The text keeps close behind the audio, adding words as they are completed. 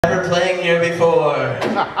Never playing here before.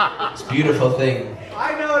 It's a beautiful thing.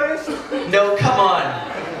 I noticed. No, come on.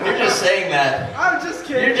 You're just saying that. I'm just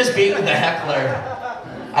kidding. You're just being the heckler.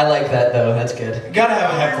 I like that though, that's good. You gotta have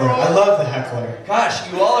a heckler. I love the heckler.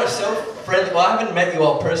 Gosh, you all are so friendly. Well, I haven't met you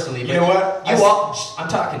all personally, but you know what? I'm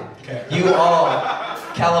talking. Okay. You all,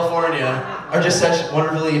 California, are just such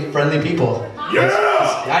wonderfully friendly people. Yeah!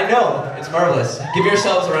 I know, it's marvelous. Give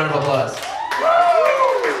yourselves a round of applause.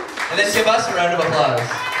 And then give us a round of applause.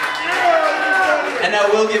 And now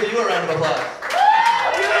we'll give you a round of applause.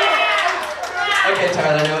 Okay,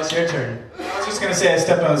 Tyler, now it's your turn. I was just gonna say I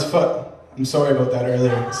stepped on his foot. I'm sorry about that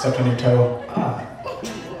earlier. I stepped on your toe.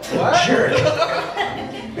 What? Sure.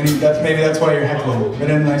 And maybe that's why you're heckling, but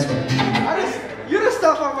in a nice way. You just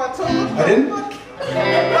stepped on my toe. I didn't?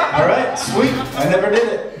 Alright, sweet. I never did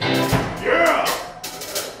it. Yeah!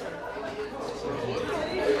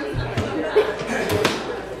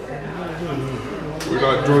 We're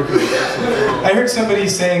not drunk. I heard somebody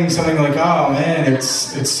saying something like, "Oh man,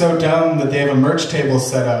 it's so dumb that they have a merch table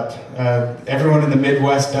set up. Everyone in the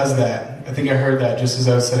Midwest does that." I think I heard that just as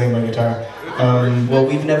I was setting my guitar. Well,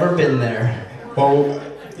 we've never been there. Well,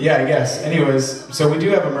 yeah, I guess. Anyways, so we do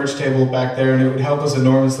have a merch table back there, and it would help us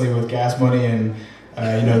enormously with gas money and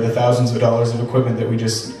you know, the thousands of dollars of equipment that we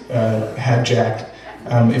just had jacked.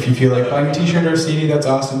 If you feel like buying a T-shirt or a CD, that's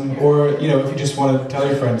awesome. Or you know, if you just want to tell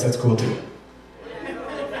your friends, that's cool too.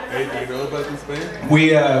 Hey, do you know about this band? We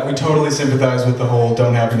totally sympathize with the whole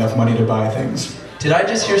don't have enough money to buy things. Did I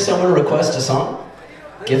just hear someone request a song?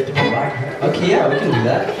 Gift of a Black Heart. Okay, yeah, we can do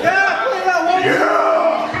that. Yeah, play that one.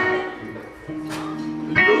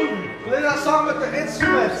 Yeah! Play that song with the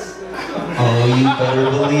instruments. Oh, you better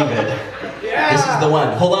believe it. Yeah. This is the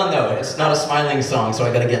one. Hold on though, it's not a smiling song, so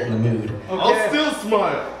I gotta get in the mood. Okay. I'll still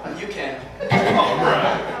smile. You can.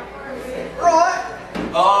 Alright. Right.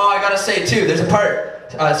 Oh, I gotta say too, there's a part.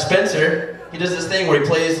 Spencer, he does this thing where he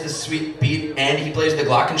plays this sweet beat and he plays the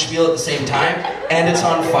glockenspiel at the same time, and it's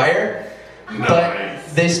on fire. But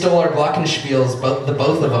they stole our glockenspiels, the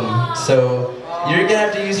both of them. So you're gonna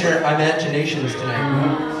have to use your imaginations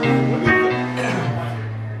tonight.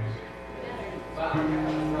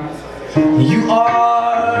 You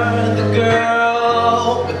are the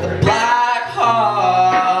girl with the black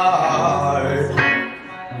heart.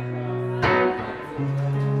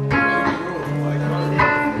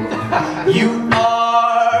 You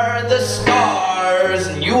are the stars,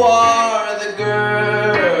 and you are the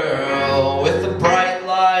girl with the bright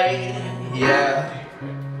light, yeah.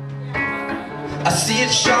 I see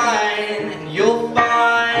it shine, and you'll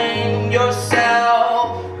find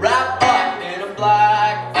yourself wrapped up in a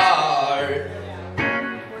black art.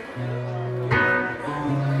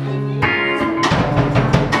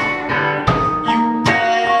 You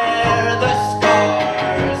bear the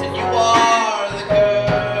scars, and you are the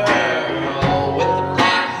girl with the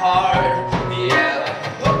black heart, yeah.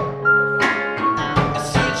 I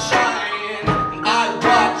see it shine, and I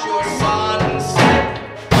watch your sunset.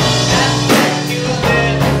 And then you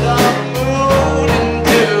lift the moon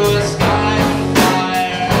into a sky on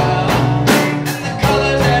fire. And the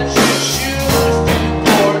colors that you choose to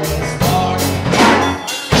pour and spark.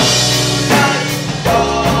 Now you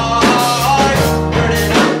die,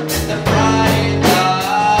 burning up in the bright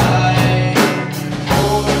light.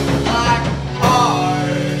 For the black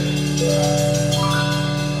heart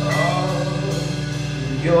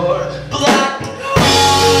of your black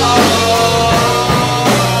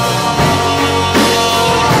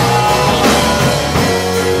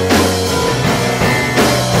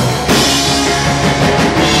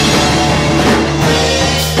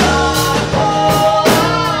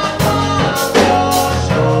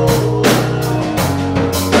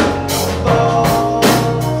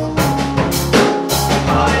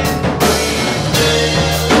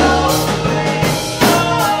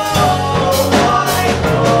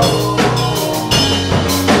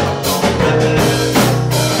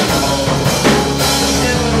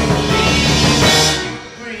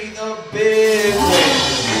breathe a bit.